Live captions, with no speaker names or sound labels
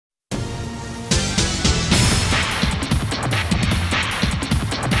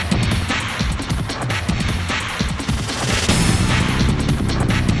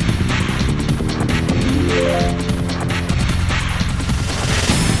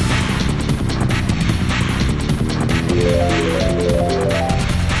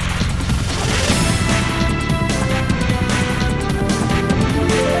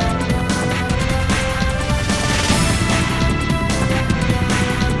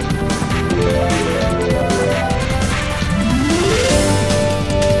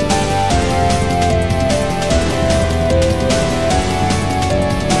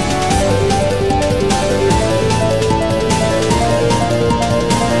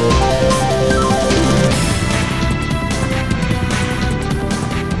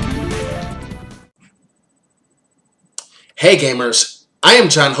Hey gamers, I am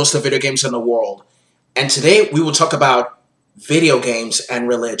John, host of Video Games in the World, and today we will talk about video games and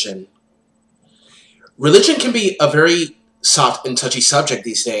religion. Religion can be a very soft and touchy subject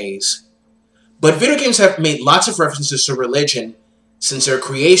these days, but video games have made lots of references to religion since their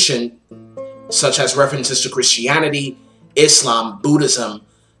creation, such as references to Christianity, Islam, Buddhism,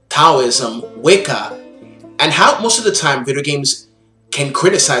 Taoism, Wicca, and how most of the time video games can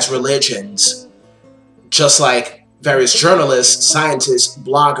criticize religions, just like various journalists, scientists,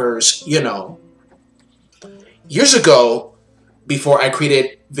 bloggers, you know. Years ago, before I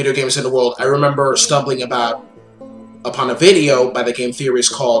created Video Games in the World, I remember stumbling upon a video by the game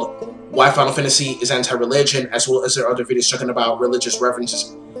theorist called Why Final Fantasy is Anti-Religion, as well as there are other videos talking about religious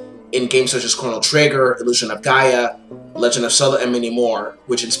references in games such as Chrono Trigger, Illusion of Gaia, Legend of Zelda, and many more,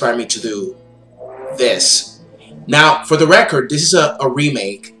 which inspired me to do this. Now, for the record, this is a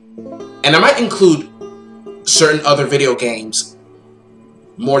remake, and I might include certain other video games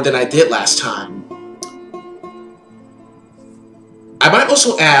more than I did last time. I might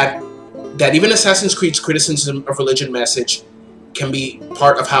also add that even Assassin's Creed's criticism of religion message can be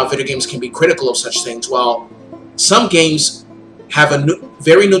part of how video games can be critical of such things, while some games have a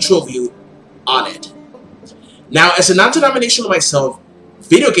very neutral view on it. Now, as a non-denominational myself,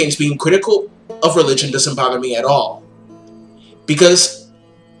 video games being critical of religion doesn't bother me at all. Because,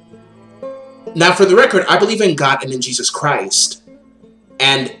 now for the record, I believe in God and in Jesus Christ.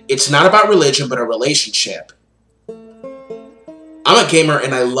 And it's not about religion, but a relationship. I'm a gamer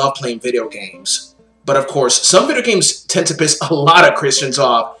and I love playing video games. But of course, some video games tend to piss a lot of Christians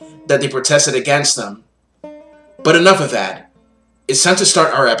off that they protested against them. But enough of that. It's time to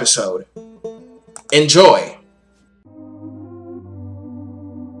start our episode. Enjoy!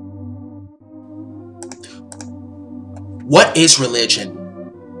 What is religion?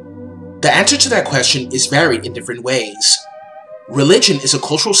 The answer to that question is varied in different ways. Religion is a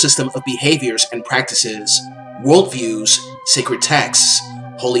cultural system of behaviors and practices, worldviews, sacred texts,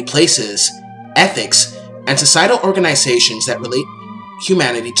 holy places, ethics, and societal organizations that relate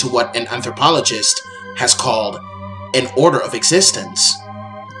humanity to what an anthropologist has called an order of existence.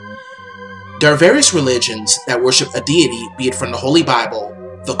 There are various religions that worship a deity, be it from the Holy Bible,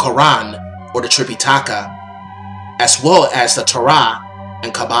 the Quran, or the Tripitaka, as well as the Torah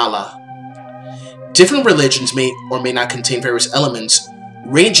and Kabbalah. Different religions may or may not contain various elements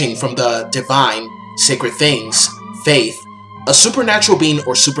ranging from the divine, sacred things, faith, a supernatural being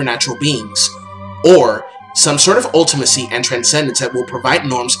or supernatural beings, or some sort of ultimacy and transcendence that will provide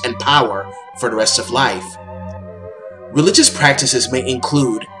norms and power for the rest of life. Religious practices may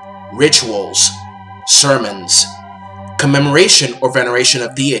include rituals, sermons, commemoration or veneration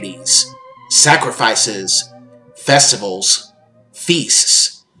of deities, sacrifices, festivals,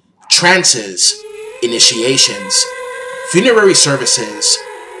 feasts, trances, initiations, funerary services,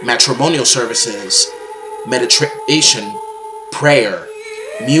 matrimonial services, meditation, prayer,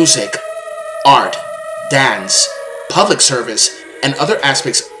 music, art, dance, public service, and other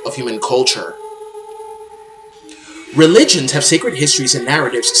aspects of human culture. Religions have sacred histories and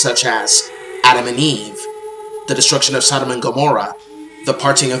narratives such as Adam and Eve, the destruction of Sodom and Gomorrah, the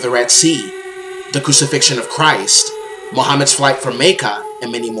parting of the Red Sea, the crucifixion of Christ, Muhammad's flight from Mecca,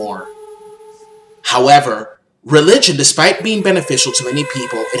 and many more. However, religion, despite being beneficial to many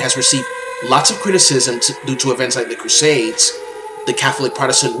people, it has received lots of criticism due to events like the Crusades, the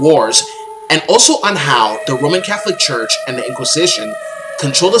Catholic-Protestant Wars, and also on how the Roman Catholic Church and the Inquisition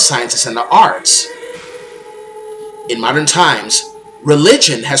control the sciences and the arts. In modern times,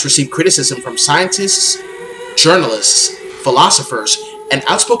 religion has received criticism from scientists, journalists, philosophers, and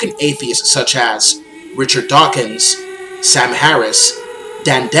outspoken atheists such as Richard Dawkins, Sam Harris,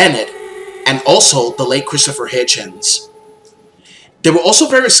 Dan Dennett, and also the late Christopher Hitchens. There were also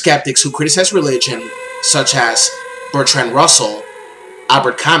various skeptics who criticized religion, such as Bertrand Russell,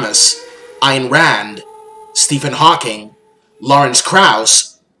 Albert Camus, Ayn Rand, Stephen Hawking, Lawrence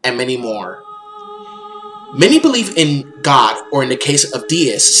Krauss, and many more. Many believe in God, or in the case of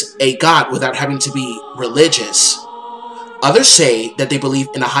deists, a God without having to be religious. Others say that they believe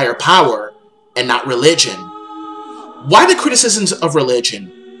in a higher power and not religion. Why the criticisms of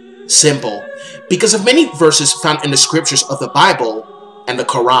religion? Simple, because of many verses found in the scriptures of the Bible and the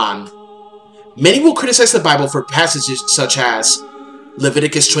Quran. Many will criticize the Bible for passages such as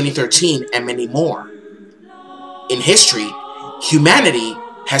Leviticus 20:13 and many more. In history, humanity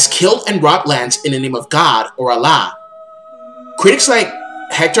has killed and robbed lands in the name of God or Allah. Critics like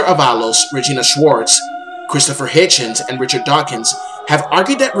Hector Avalos, Regina Schwartz, Christopher Hitchens, and Richard Dawkins have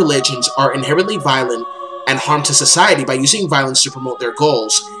argued that religions are inherently violent and harm to society by using violence to promote their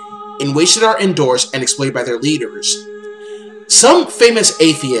goals in ways that are endorsed and exploited by their leaders. Some famous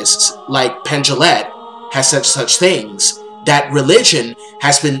atheists, like Penn has said such things, that religion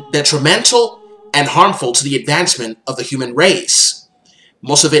has been detrimental and harmful to the advancement of the human race,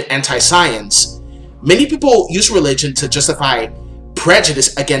 most of it anti-science. Many people use religion to justify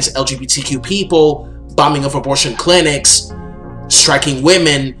prejudice against LGBTQ people, bombing of abortion clinics, striking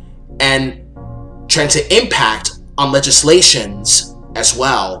women, and trying to impact on legislations as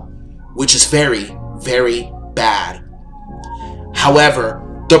well, which is very, very bad.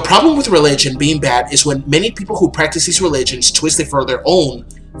 However, the problem with religion being bad is when many people who practice these religions twist it for their own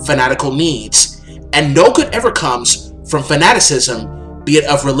fanatical needs, and no good ever comes from fanaticism, be it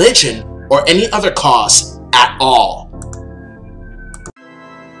of religion or any other cause at all.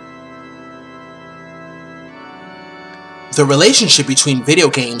 The relationship between video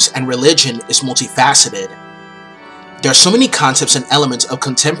games and religion is multifaceted. There are so many concepts and elements of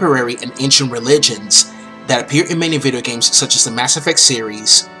contemporary and ancient religions that appear in many video games such as the Mass Effect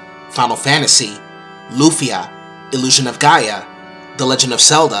series, Final Fantasy, Lufia, Illusion of Gaia, The Legend of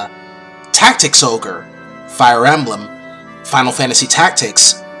Zelda, Tactics Ogre, Fire Emblem, Final Fantasy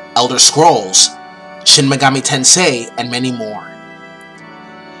Tactics, Elder Scrolls, Shin Megami Tensei, and many more.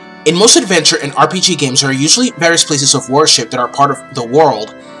 In most adventure and RPG games, there are usually various places of worship that are part of the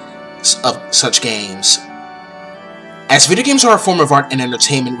world of such games. As video games are a form of art and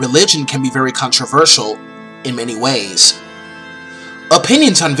entertainment, religion can be very controversial in many ways.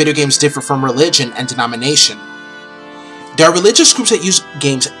 Opinions on video games differ from religion and denomination. There are religious groups that use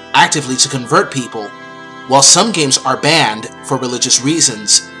games actively to convert people, while some games are banned for religious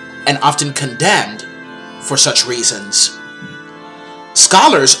reasons and often condemned for such reasons.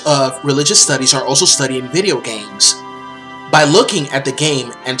 Scholars of religious studies are also studying video games by looking at the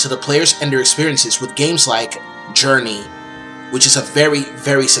game and to the players and their experiences with games like Journey, which is a very,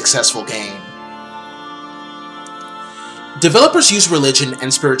 very successful game. Developers use religion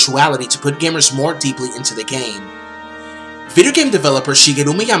and spirituality to put gamers more deeply into the game. Video game developer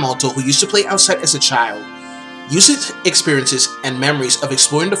Shigeru Miyamoto, who used to play outside as a child, uses experiences and memories of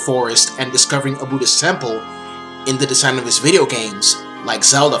exploring the forest and discovering a Buddhist temple in the design of his video games, like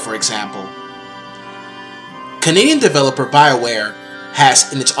Zelda for example. Canadian developer BioWare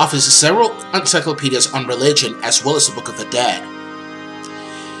has in its office several encyclopedias on religion as well as the Book of the Dead.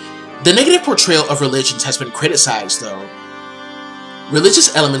 The negative portrayal of religions has been criticized though.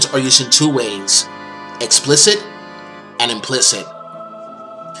 Religious elements are used in two ways, explicit and implicit.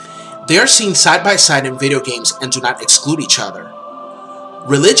 They are seen side by side in video games and do not exclude each other.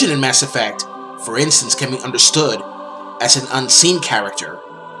 Religion in Mass Effect, for instance, can be understood as an unseen character.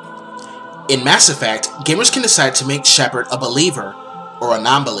 In Mass Effect, gamers can decide to make Shepard a believer or a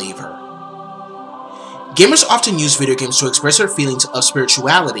non-believer. Gamers often use video games to express their feelings of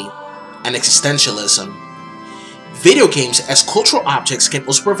spirituality and existentialism. Video games as cultural objects can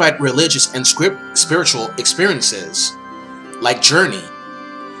also provide religious and spiritual experiences, like Journey.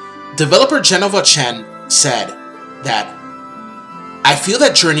 Developer Genova Chen said that, "I feel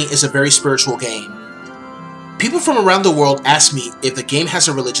that Journey is a very spiritual game. People from around the world ask me if the game has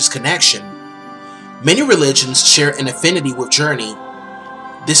a religious connection. Many religions share an affinity with Journey.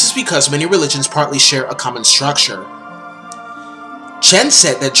 This is because many religions partly share a common structure." Chen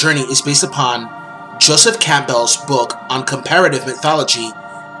said that Journey is based upon Joseph Campbell's book on comparative mythology,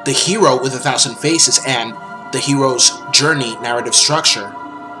 The Hero with a Thousand Faces, and The Hero's Journey narrative structure.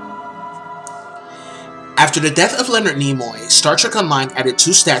 After the death of Leonard Nimoy, Star Trek Online added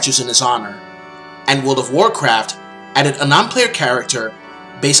 2 statues in his honor, and World of Warcraft added a non-player character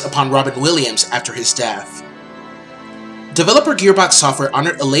based upon Robin Williams after his death. Developer Gearbox Software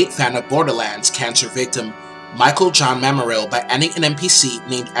honored a late fan of Borderlands cancer victim Michael John Mammarell by adding an NPC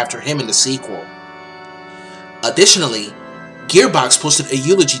named after him in the sequel. Additionally, Gearbox posted a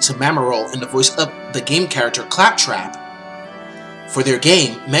eulogy to Mammarell in the voice of the game character Claptrap. For their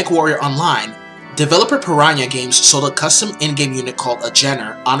game, MechWarrior Online, developer Piranha Games sold a custom in-game unit called a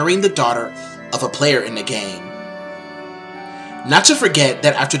Jenner, honoring the daughter of a player in the game. Not to forget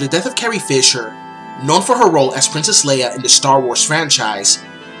that after the death of Carrie Fisher, known for her role as Princess Leia in the Star Wars franchise,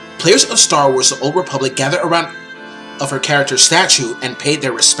 players of Star Wars The Old Republic gathered around of her character's statue and paid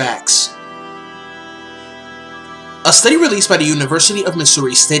their respects. A study released by the University of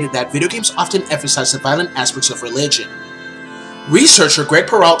Missouri stated that video games often emphasize the violent aspects of religion. Researcher Greg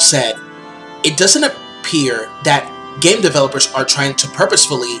Peralt said, "It doesn't appear that game developers are trying to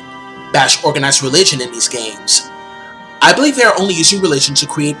purposefully bash organized religion in these games. I believe they are only using religion to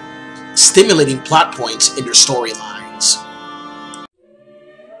create stimulating plot points in their storylines."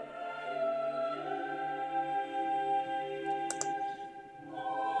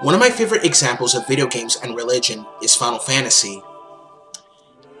 One of my favorite examples of video games and religion is Final Fantasy.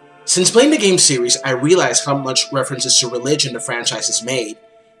 Since playing the game series, I realized how much references to religion the franchise has made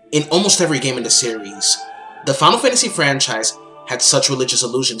in almost every game in the series. The Final Fantasy franchise had such religious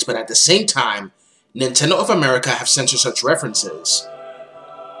allusions, but at the same time, Nintendo of America have censored such references.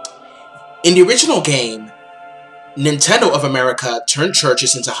 In the original game, Nintendo of America turned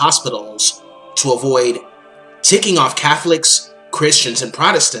churches into hospitals to avoid ticking off Catholics, Christians, and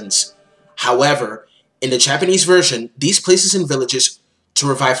Protestants. However, in the Japanese version, these places and villages to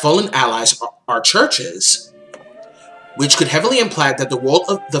revive fallen allies are churches, which could heavily imply that the world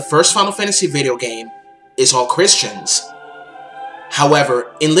of the first Final Fantasy video game is all Christians.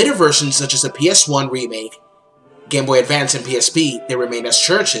 However, in later versions such as the PS1 remake, Game Boy Advance, and PSP, they remain as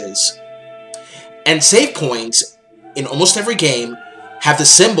churches. And save points in almost every game have the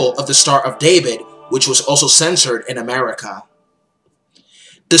symbol of the Star of David, which was also censored in America.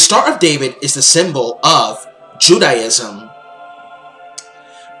 The Star of David is the symbol of Judaism.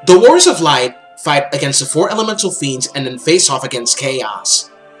 The Warriors of Light fight against the 4 elemental fiends and then face off against Chaos.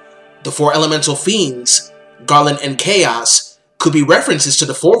 The 4 elemental fiends, Garland and Chaos, could be references to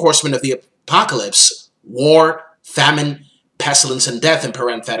the 4 horsemen of the apocalypse: war, famine, pestilence, and death in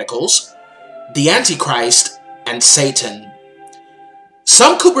parentheticals, the Antichrist, and Satan.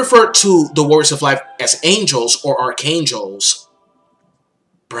 Some could refer to the Warriors of Light as angels or archangels.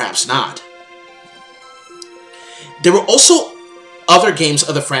 Perhaps not. There were also other games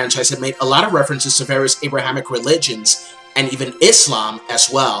of the franchise that made a lot of references to various Abrahamic religions and even Islam as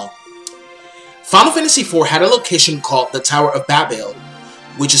well. Final Fantasy IV had a location called the Tower of Babel,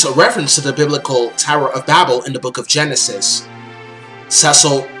 which is a reference to the biblical Tower of Babel in the book of Genesis.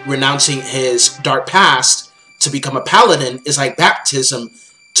 Cecil renouncing his dark past to become a paladin is like baptism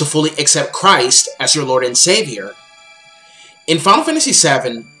to fully accept Christ as your Lord and Savior. In Final Fantasy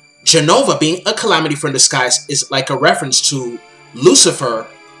VII, Jenova being a calamity from the skies is like a reference to Lucifer,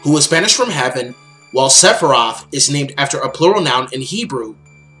 who was banished from heaven, while Sephiroth is named after a plural noun in Hebrew.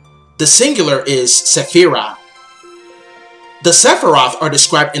 The singular is Sephirah. The Sephiroth are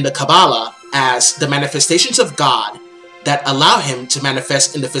described in the Kabbalah as the manifestations of God that allow him to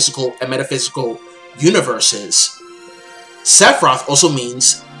manifest in the physical and metaphysical universes. Sephiroth also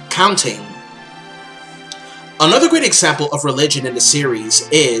means counting. Another great example of religion in the series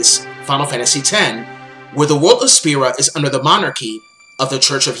is Final Fantasy X, where the world of Spira is under the monarchy of the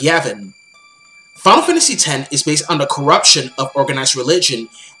Church of Yevon. Final Fantasy X is based on the corruption of organized religion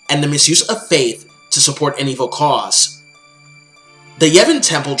and the misuse of faith to support an evil cause. The Yevon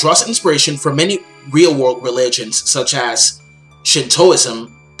Temple draws inspiration from many real-world religions such as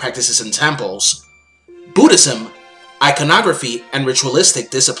Shintoism, practices in temples, Buddhism, iconography and ritualistic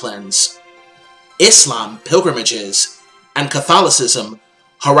disciplines, Islam, pilgrimages, and Catholicism,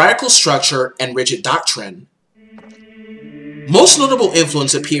 hierarchical structure and rigid doctrine. Most notable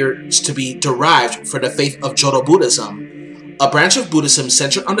influence appears to be derived from the faith of Jodo Buddhism, a branch of Buddhism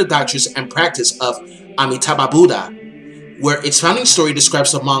centered on the doctrines and practice of Amitabha Buddha, where its founding story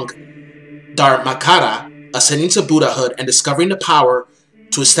describes the monk Dharmakara ascending to Buddhahood and discovering the power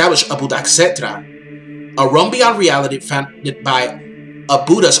to establish a Buddhakshetra, a realm beyond reality founded by a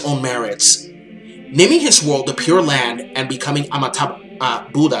Buddha's own merits. Naming his world the Pure Land and becoming Amitabha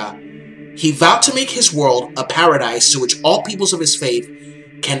Buddha, he vowed to make his world a paradise to which all peoples of his faith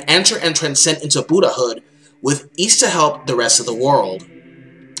can enter and transcend into Buddhahood with ease to help the rest of the world.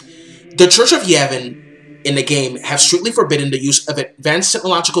 The Church of Yevon in the game have strictly forbidden the use of advanced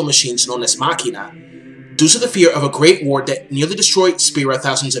technological machines known as Machina, due to the fear of a great war that nearly destroyed Spira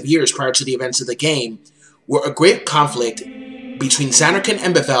thousands of years prior to the events of the game, where a great conflict between Zanarkand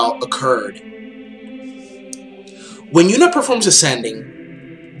and Bevelle occurred. When Yuna performs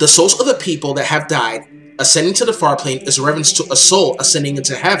Ascending, the souls of the people that have died ascending to the far plane is a reference to a soul ascending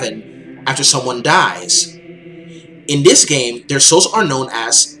into heaven after someone dies. In this game, their souls are known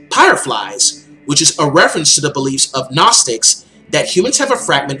as Pyreflies, which is a reference to the beliefs of Gnostics that humans have a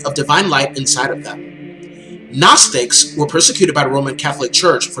fragment of divine light inside of them. Gnostics were persecuted by the Roman Catholic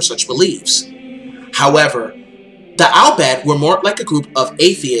Church for such beliefs. However, the Albed were more like a group of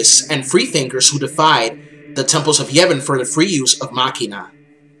atheists and freethinkers who defied the temples of Yevon for the free use of Machina.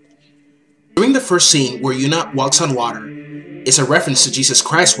 During the first scene where Yuna walks on water is a reference to Jesus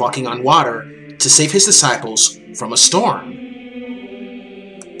Christ walking on water to save his disciples from a storm.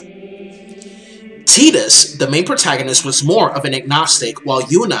 Tidus, the main protagonist, was more of an agnostic, while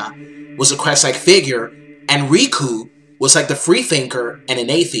Yuna was a Christ-like figure, and Riku was like the freethinker and an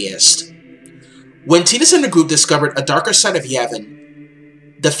atheist. When Tidus and the group discovered a darker side of Yevon,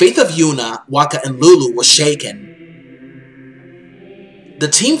 the faith of Yuna, Wakka, and Lulu was shaken. The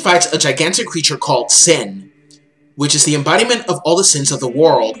team fights a gigantic creature called Sin, which is the embodiment of all the sins of the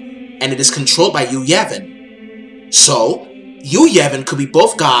world, and it is controlled by Yu Yevon. So, Yu Yevon could be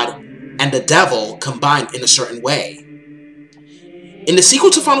both God and the devil combined in a certain way. In the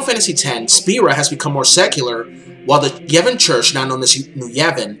sequel to Final Fantasy X, Spira has become more secular, while the Yevon Church, now known as New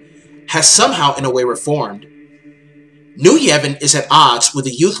Yevon, has somehow in a way reformed. New Yevon is at odds with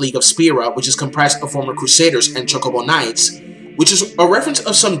the Youth League of Spira, which is comprised of former Crusaders and Chocobo Knights, which is a reference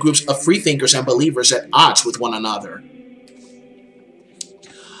of some groups of freethinkers and believers at odds with one another.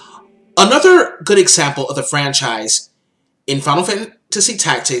 Another good example of the franchise in Final Fantasy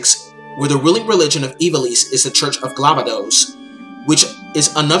Tactics, where the ruling religion of Ivalice is the Church of Glabados, which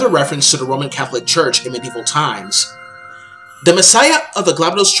is another reference to the Roman Catholic Church in medieval times. The Messiah of the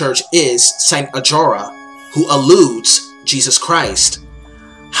Glabados Church is Saint Ajora, who alludes Jesus Christ.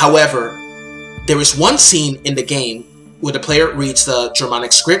 However, there is one scene in the game where the player reads the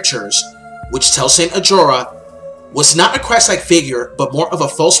Germanic scriptures, which tells Saint Ajora was not a Christ-like figure, but more of a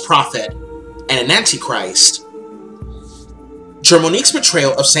false prophet and an antichrist. Germonique's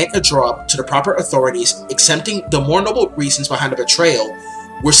betrayal of Saint Ajora to the proper authorities, exempting the more noble reasons behind the betrayal,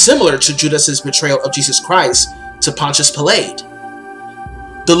 were similar to Judas's betrayal of Jesus Christ to Pontius Pilate.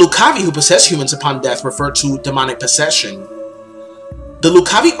 The Lucavi who possess humans upon death refer to demonic possession. The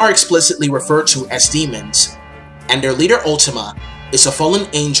Lucavi are explicitly referred to as demons, and their leader Ultima is a fallen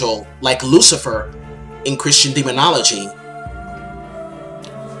angel like Lucifer in Christian demonology.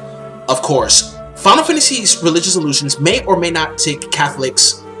 Of course, Final Fantasy's religious allusions may or may not tick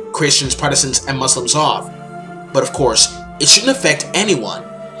Catholics, Christians, Protestants, and Muslims off, but of course, it shouldn't affect anyone,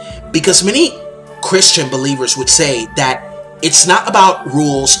 because many Christian believers would say that it's not about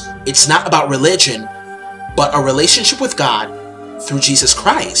rules, it's not about religion, but a relationship with God through Jesus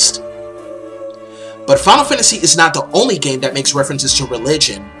Christ. But Final Fantasy is not the only game that makes references to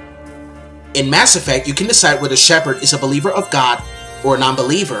religion. In Mass Effect, you can decide whether Shepard is a believer of God or a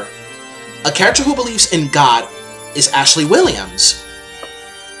non-believer. A character who believes in God is Ashley Williams.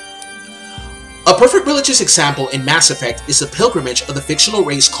 A perfect religious example in Mass Effect is the pilgrimage of the fictional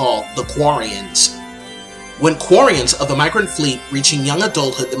race called the Quarians. When Quarians of the migrant fleet reaching young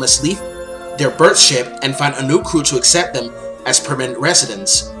adulthood, they must leave their birth ship and find a new crew to accept them as permanent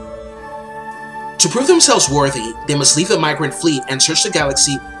residents. To prove themselves worthy, they must leave the migrant fleet and search the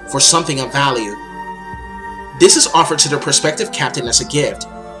galaxy for something of value. This is offered to their prospective captain as a gift,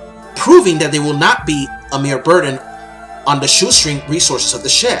 proving that they will not be a mere burden on the shoestring resources of the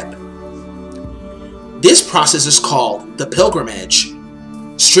ship. This process is called the pilgrimage.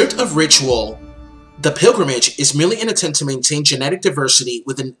 Stripped of ritual, the pilgrimage is merely an attempt to maintain genetic diversity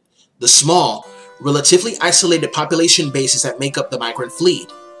within the small, relatively isolated population bases that make up the migrant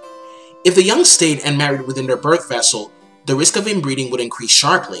fleet. If the young stayed and married within their birth vessel, the risk of inbreeding would increase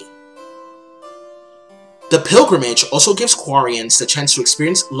sharply. The pilgrimage also gives Quarians the chance to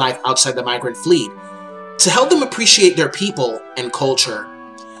experience life outside the migrant fleet, to help them appreciate their people and culture.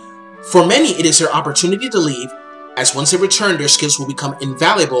 For many, it is their opportunity to leave, as once they return, their skills will become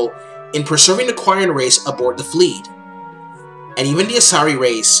invaluable in preserving the Quarian race aboard the fleet. And even the Asari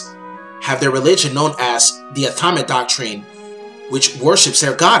race have their religion known as the Athame Doctrine, which worships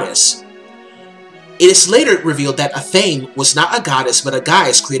their goddess. It is later revealed that Athame was not a goddess but a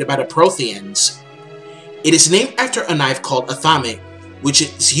goddess created by the Protheans. It is named after a knife called Athame, which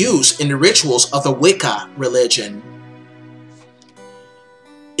is used in the rituals of the Wicca religion.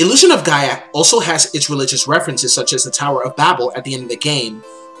 Illusion of Gaia also has its religious references, such as the Tower of Babel at the end of the game,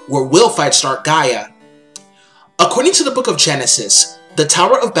 where Will fights Dark Gaia. According to the book of Genesis, the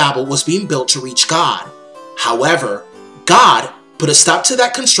Tower of Babel was being built to reach God. However, God put a stop to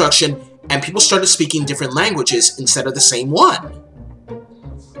that construction and people started speaking different languages instead of the same one.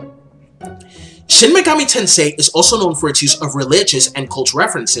 Shin Megami Tensei is also known for its use of religious and cult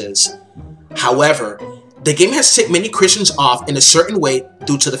references. However, the game has ticked many Christians off in a certain way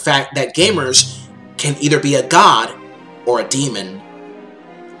due to the fact that gamers can either be a god or a demon.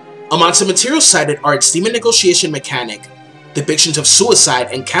 Amongst the materials cited are its demon negotiation mechanic, depictions of suicide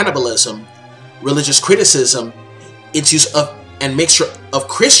and cannibalism, religious criticism, its use of and mixture of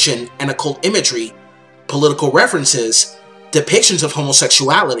Christian and occult imagery, political references, depictions of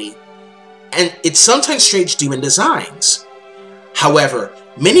homosexuality, and its sometimes strange demon designs. However,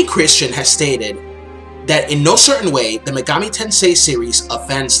 many Christians have stated that in no certain way the Megami Tensei series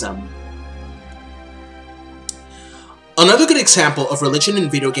offends them. Another good example of religion in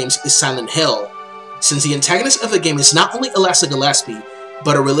video games is Silent Hill, since the antagonist of the game is not only Elasa Gillespie,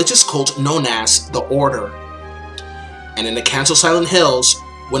 but a religious cult known as the Order. And in the Cancel Silent Hills,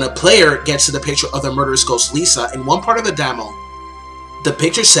 when a player gets to the picture of the murderous ghost Lisa in one part of the demo, The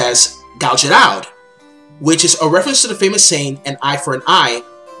picture says, "Gouge it out," which is a reference to the famous saying, "an eye for an eye,"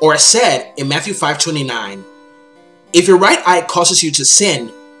 or as said in Matthew 5:29, "If your right eye causes you to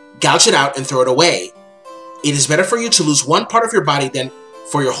sin, gouge it out and throw it away. It is better for you to lose one part of your body than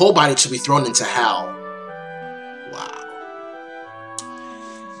for your whole body to be thrown into hell." Wow.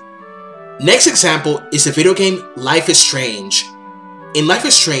 Next example is the video game Life is Strange. In Life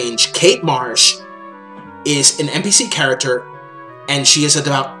is Strange, Kate Marsh is an NPC character, and she is a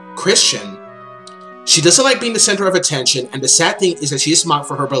devout Christian. She doesn't like being the center of attention, and the sad thing is that she is mocked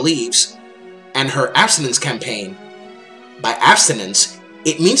for her beliefs and her abstinence campaign. By abstinence,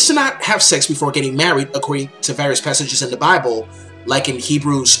 it means to not have sex before getting married, according to various passages in the Bible, like in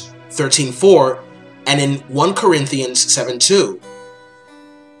Hebrews 13:4 and in 1 Corinthians 7:2.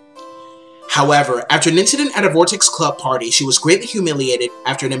 However, after an incident at a Vortex Club party, she was greatly humiliated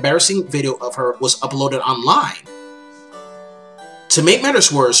after an embarrassing video of her was uploaded online. To make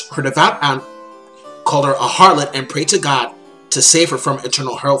matters worse, her devout aunt called her a harlot and prayed to God to save her from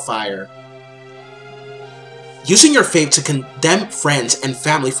eternal hellfire. Using your faith to condemn friends and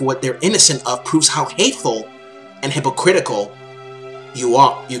family for what they're innocent of proves how hateful and hypocritical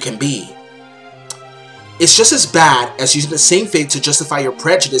you can be. It's just as bad as using the same faith to justify your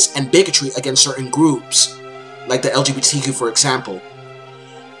prejudice and bigotry against certain groups, like the LGBTQ, for example.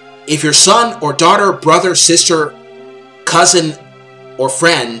 If your son or daughter, brother, sister, cousin, or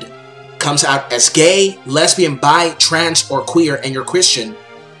friend comes out as gay, lesbian, bi, trans, or queer and you're Christian,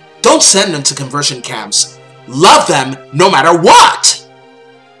 don't send them to conversion camps. Love them no matter what!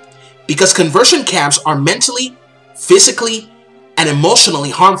 Because conversion camps are mentally, physically, and emotionally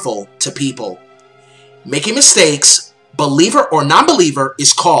harmful to people. Making mistakes, believer or non-believer,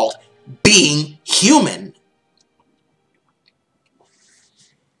 is called being human.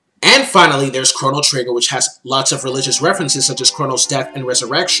 And finally, there's Chrono Trigger, which has lots of religious references such as Chrono's death and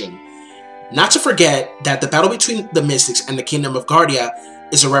resurrection. Not to forget that the battle between the Mystics and the Kingdom of Guardia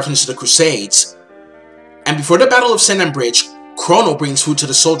is a reference to the Crusades. And before the Battle of Sandam Bridge, Chrono brings food to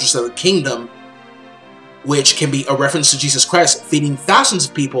the soldiers of the kingdom, which can be a reference to Jesus Christ feeding thousands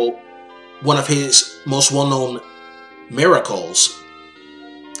of people, one of his most well-known miracles.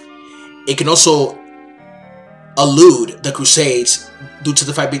 It can also allude the Crusades due to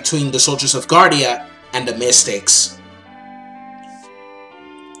the fight between the soldiers of Guardia and the Mystics.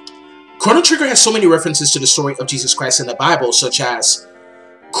 Chrono Trigger has so many references to the story of Jesus Christ in the Bible, such as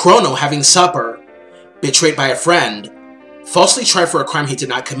Chrono having supper, betrayed by a friend, falsely tried for a crime he did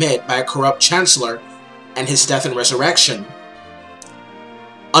not commit by a corrupt chancellor, and his death and resurrection.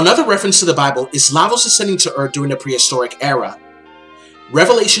 Another reference to the Bible is Lavos ascending to earth during the prehistoric era.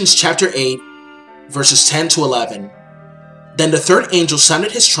 Revelations chapter 8, verses 10 to 11. Then the third angel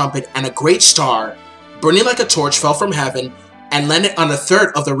sounded his trumpet, and a great star, burning like a torch, fell from heaven and landed on a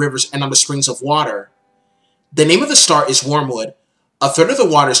third of the rivers and on the springs of water. The name of the star is Wormwood. A third of the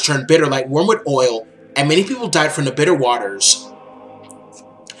waters turned bitter like wormwood oil, and many people died from the bitter waters.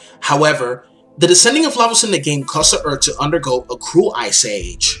 However, the descending of Lavos in the game caused the earth to undergo a cruel ice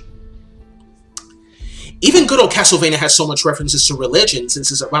age. Even good old Castlevania has so much references to religion, since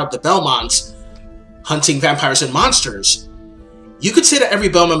it's about the Belmonts hunting vampires and monsters. You could say that every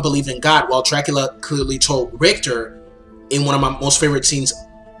Bellman believed in God, while Dracula clearly told Richter, in one of my most favorite scenes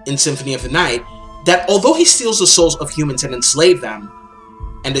in Symphony of the Night, that although he steals the souls of humans and enslaves them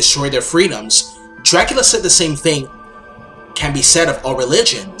and destroy their freedoms, Dracula said the same thing can be said of all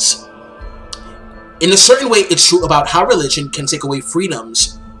religions. In a certain way, it's true about how religion can take away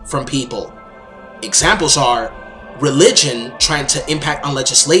freedoms from people. Examples are religion trying to impact on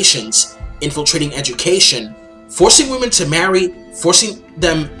legislations, infiltrating education, forcing women to marry, forcing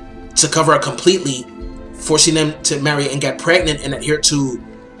them to cover up completely, forcing them to marry and get pregnant and adhere to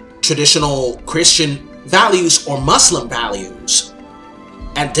traditional Christian values or Muslim values,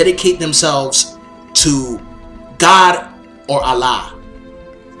 and dedicate themselves to God or Allah.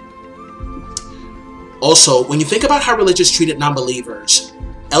 Also, when you think about how religions treated non-believers,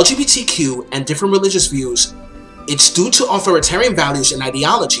 LGBTQ, and different religious views, it's due to authoritarian values and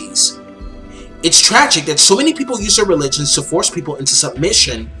ideologies. It's tragic that so many people use their religions to force people into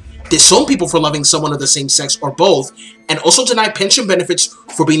submission, disown people for loving someone of the same sex or both, and also deny pension benefits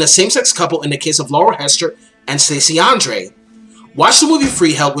for being a same-sex couple in the case of Laura Hester and Stacey Andre. Watch the movie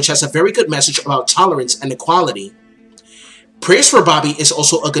Freeheld, which has a very good message about tolerance and equality. Prayers for Bobby is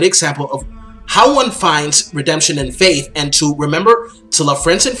also a good example of how one finds redemption in faith, and to remember to love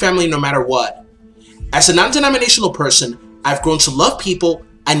friends and family no matter what. As a non-denominational person, I've grown to love people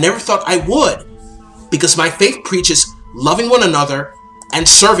I never thought I would, because my faith preaches loving one another and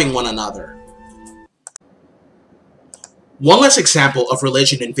serving one another. One last example of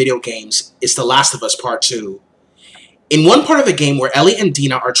religion in video games is The Last of Us Part 2. In one part of the game where Ellie and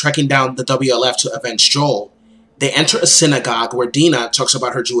Dina are trekking down the WLF to avenge Joel, they enter a synagogue where Dina talks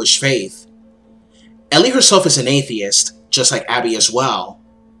about her Jewish faith. Ellie herself is an atheist, just like Abby as well.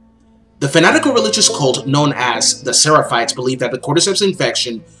 The fanatical religious cult known as the Seraphites believe that the cordyceps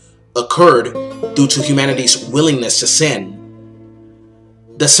infection occurred due to humanity's willingness to sin.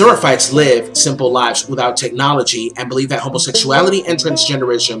 The Seraphites live simple lives without technology and believe that homosexuality and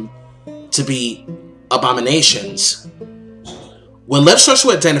transgenderism to be abominations. When Lev starts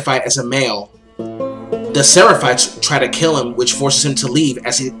to identify as a male, the Seraphites try to kill him, which forces him to leave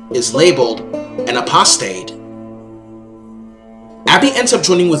as he is labeled an apostate. Abby ends up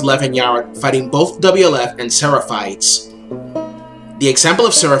joining with Lev and Yara, fighting both WLF and Seraphites. The example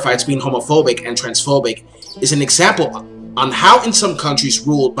of Seraphites being homophobic and transphobic is an example on how in some countries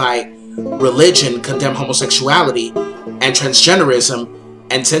ruled by religion condemn homosexuality and transgenderism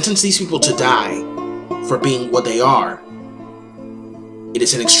and sentence these people to die for being what they are. It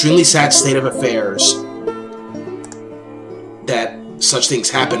is an extremely sad state of affairs that such things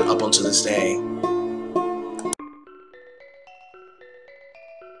happen up until this day.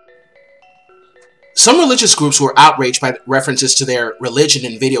 Some religious groups were outraged by references to their religion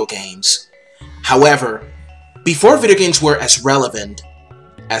in video games. However, before video games were as relevant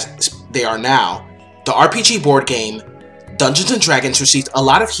as they are now, the RPG board game Dungeons & Dragons received a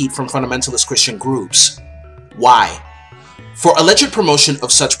lot of heat from fundamentalist Christian groups. Why? For alleged promotion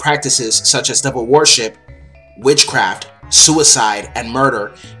of such practices such as devil worship, witchcraft, suicide, and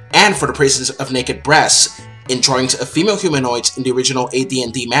murder, and for the praises of naked breasts in drawings of female humanoids in the original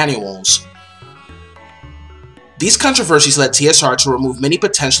AD&D manuals. These controversies led TSR to remove many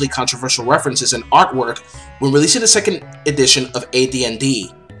potentially controversial references and artwork when releasing the second edition of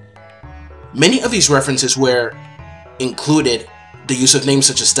AD&D. Many of these references were included the use of names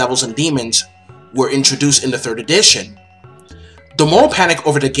such as devils and demons were introduced in the third edition. The moral panic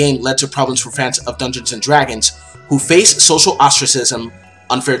over the game led to problems for fans of Dungeons & Dragons who face social ostracism,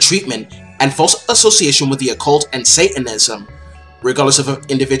 unfair treatment, and false association with the occult and Satanism, regardless of an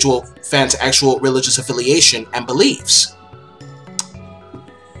individual fan's actual religious affiliation and beliefs.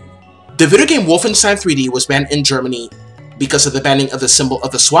 The video game Wolfenstein 3D was banned in Germany because of the banning of the symbol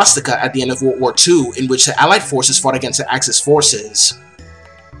of the swastika at the end of World War II, in which the Allied forces fought against the Axis forces.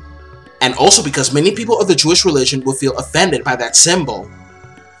 And also because many people of the Jewish religion would feel offended by that symbol.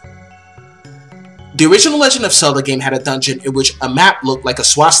 The original Legend of Zelda game had a dungeon in which a map looked like a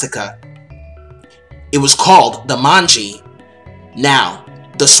swastika. It was called the Manji. Now,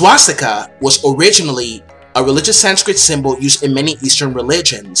 the swastika was originally a religious Sanskrit symbol used in many Eastern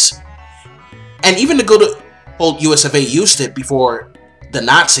religions. And even the good old US of A used it before the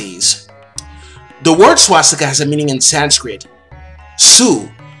Nazis. The word swastika has a meaning in Sanskrit. Su,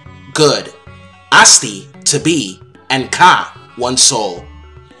 good, asti, to be, and ka, one soul,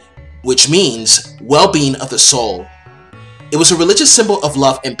 which means well-being of the soul. It was a religious symbol of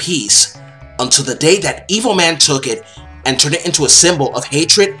love and peace until the day that evil man took it and turned it into a symbol of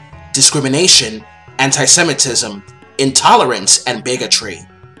hatred, discrimination, anti-Semitism, intolerance, and bigotry.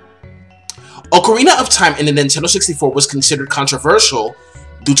 Ocarina of Time in the Nintendo 64 was considered controversial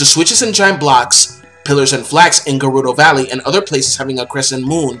due to switches and giant blocks, pillars and flags in Gerudo Valley and other places having a crescent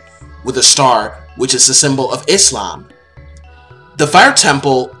moon with a star, which is the symbol of Islam. The Fire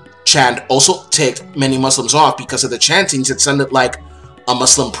Temple chant also ticked many Muslims off because of the chantings that sounded like a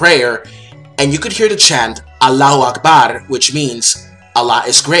Muslim prayer, and you could hear the chant Allahu Akbar, which means Allah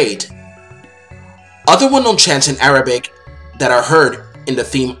is great. Other well-known chants in Arabic that are heard in the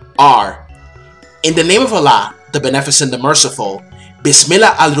theme are: in the name of Allah, the Beneficent, the Merciful,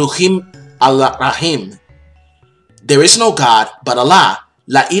 Bismillah al-Rahim al-Rahim, there is no God but Allah,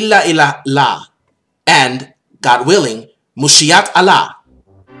 La illa illallah, and, God willing, Mushiyat Allah.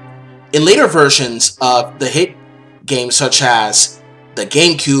 In later versions of the hit games such as the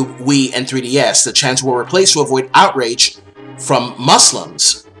GameCube, Wii, and 3DS, the chants were replaced to avoid outrage from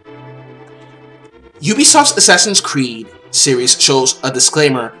Muslims. Ubisoft's Assassin's Creed series shows a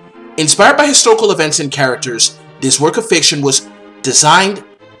disclaimer: inspired by historical events and characters, this work of fiction was designed,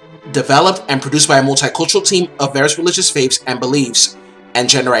 developed, and produced by a multicultural team of various religious faiths and beliefs and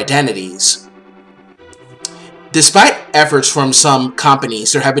gender identities. Despite efforts from some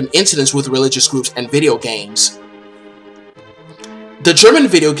companies, there have been incidents with religious groups and video games. The German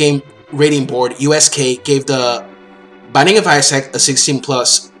video game rating board, USK, gave the Binding of Isaac a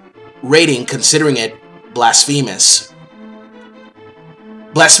 16+ rating, considering it blasphemous.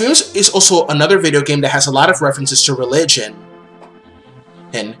 Blasphemous is also another video game that has a lot of references to religion.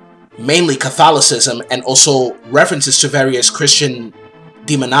 And mainly Catholicism, and also references to various Christian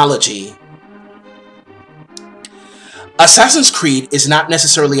demonology. Assassin's Creed is not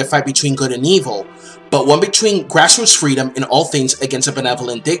necessarily a fight between good and evil, but one between grassroots freedom in all things against a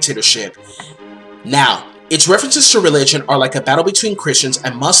benevolent dictatorship. Now, its references to religion are like a battle between Christians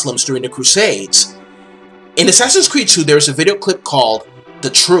and Muslims during the Crusades. In Assassin's Creed 2, there is a video clip called The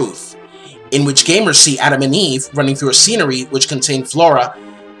Truth, in which gamers see Adam and Eve running through a scenery which contained flora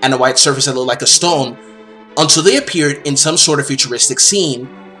and a white surface that looked like a stone, until they appeared in some sort of futuristic scene,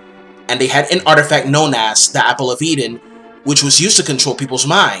 and they had an artifact known as the Apple of Eden, which was used to control people's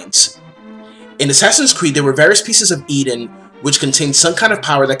minds. In Assassin's Creed, there were various pieces of Eden which contained some kind of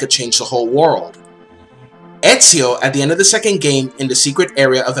power that could change the whole world. Ezio, at the end of the second game in the secret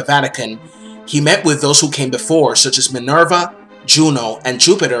area of the Vatican, he met with those who came before, such as Minerva, Juno, and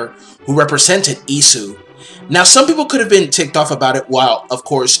Jupiter, who represented Isu. Now, some people could have been ticked off about it, while, of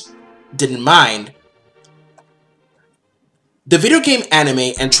course, didn't mind. The video game,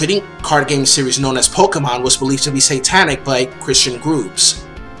 anime, and trading card game series known as Pokemon was believed to be satanic by Christian groups.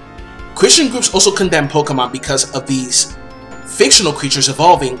 Christian groups also condemned Pokemon because of these fictional creatures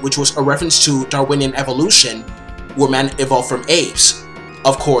evolving, which was a reference to Darwinian evolution, where man evolved from apes.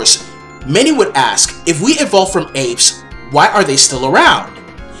 Of course, many would ask, if we evolved from apes, why are they still around?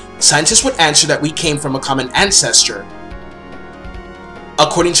 Scientists would answer that we came from a common ancestor.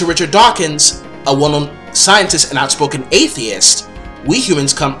 According to Richard Dawkins, a well-known scientist and outspoken atheist, we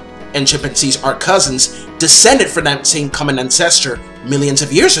humans and chimpanzees are cousins, descended from that same common ancestor millions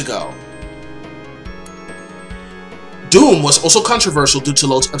of years ago. Doom was also controversial due to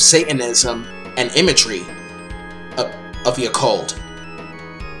loads of Satanism and imagery of the occult.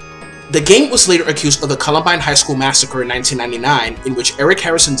 The game was later accused of the Columbine High School Massacre in 1999, in which Eric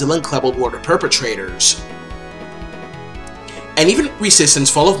Harris and Dylan Klebold were the perpetrators. And even Resistance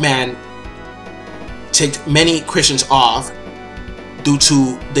Fall of Man ticked many Christians off due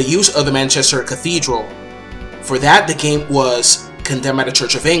to the use of the Manchester Cathedral. For that, the game was condemned by the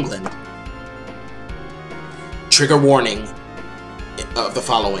Church of England. Trigger warning of the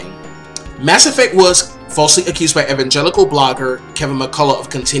following. Mass Effect was falsely accused by evangelical blogger Kevin McCullough of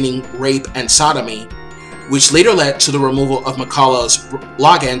containing rape and sodomy, which later led to the removal of McCullough's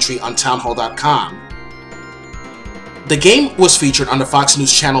blog entry on townhall.com. The game was featured on the Fox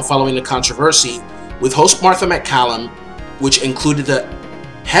News channel following the controversy, with host Martha McCallum, which included the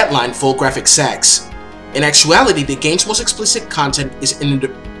headline "Full Graphic Sex." In actuality, the game's most explicit content is an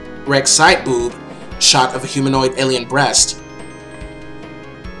indirect side boob shot of a humanoid alien breast.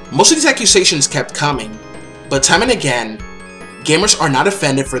 Most of these accusations kept coming, but time and again, gamers are not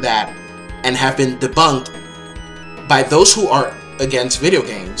offended for that and have been debunked by those who are against video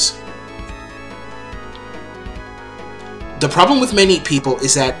games. The problem with many people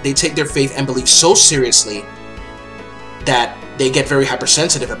is that they take their faith and beliefs so seriously that they get very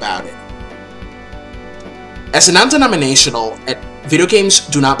hypersensitive about it. As a non-denominational, video games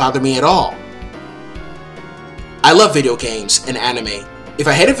do not bother me at all. I love video games and anime. If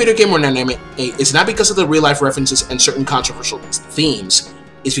I hate a video game or an anime, it's not because of the real-life references and certain controversial themes.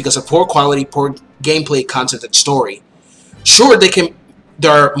 It's because of poor quality, poor gameplay, content, and story. Sure,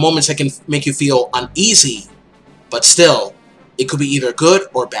 there are moments that can make you feel uneasy, but still, it could be either good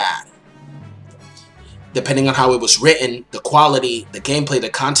or bad, depending on how it was written, the quality, the gameplay, the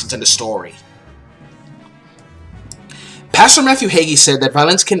content, and the story. Pastor Matthew Hagee said that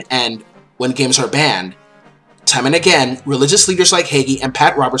violence can end when games are banned. Time and again, religious leaders like Hagee and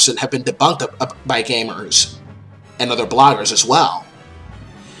Pat Robertson have been debunked by gamers and other bloggers as well.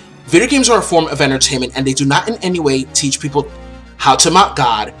 Video games are a form of entertainment, and they do not in any way teach people how to mock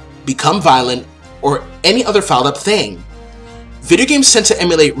God, become violent, or any other fouled up thing. Video games tend to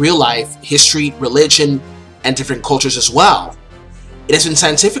emulate real life, history, religion, and different cultures as well. It has been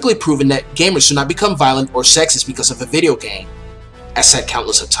scientifically proven that gamers do not become violent or sexist because of a video game, as said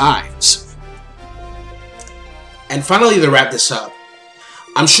countless of times. And finally, to wrap this up,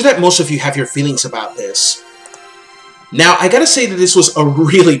 I'm sure that most of you have your feelings about this. Now, I gotta say that this was a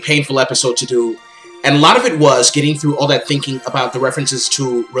really painful episode to do, and a lot of it was getting through all that thinking about the references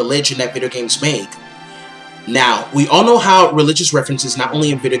to religion that video games make. Now, we all know how religious references, not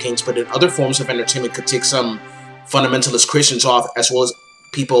only in video games, but in other forms of entertainment, could take some fundamentalist Christians off, as well as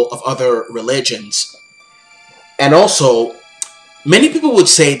people of other religions. And also, many people would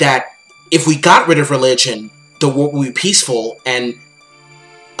say that if we got rid of religion, the world will be peaceful and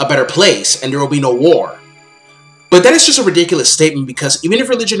a better place, and there will be no war. But that is just a ridiculous statement, because even if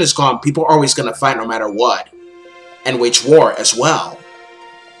religion is gone, people are always going to fight no matter what, and wage war as well.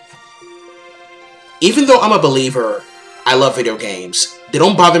 Even though I'm a believer, I love video games. They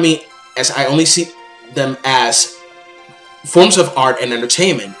don't bother me, as I only see them as forms of art and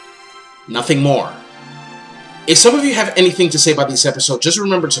entertainment. Nothing more. If some of you have anything to say about this episode, just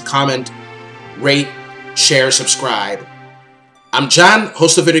remember to comment, rate, share, subscribe. I'm John,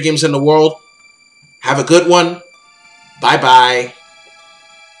 host of Video Games in the World. Have a good one. Bye-bye.